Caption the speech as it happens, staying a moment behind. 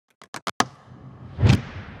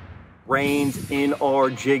Reins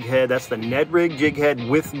NR jig head. That's the Ned rig jig head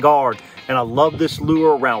with guard. And I love this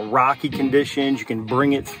lure around rocky conditions. You can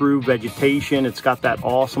bring it through vegetation. It's got that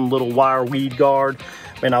awesome little wire weed guard.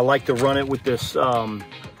 And I like to run it with this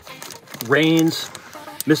Reins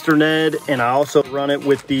Mr. Ned. And I also run it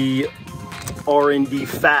with the R&D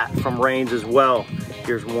Fat from Reins as well.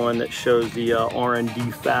 Here's one that shows the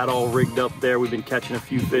R&D Fat all rigged up there. We've been catching a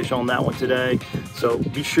few fish on that one today. So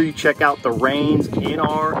be sure you check out the Reins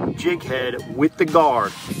NR jig head with the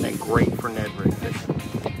guard. And great for Ned rig fishing.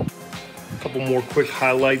 A couple more quick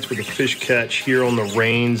highlights with a fish catch here on the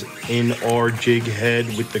Reins NR jig head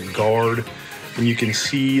with the guard. And you can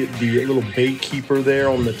see the little bait keeper there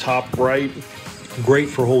on the top right. Great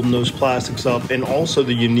for holding those plastics up, and also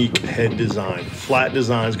the unique head design. Flat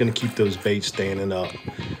design is going to keep those baits standing up.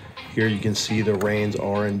 Here you can see the Reins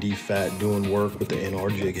R&D Fat doing work with the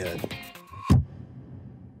NR jig head.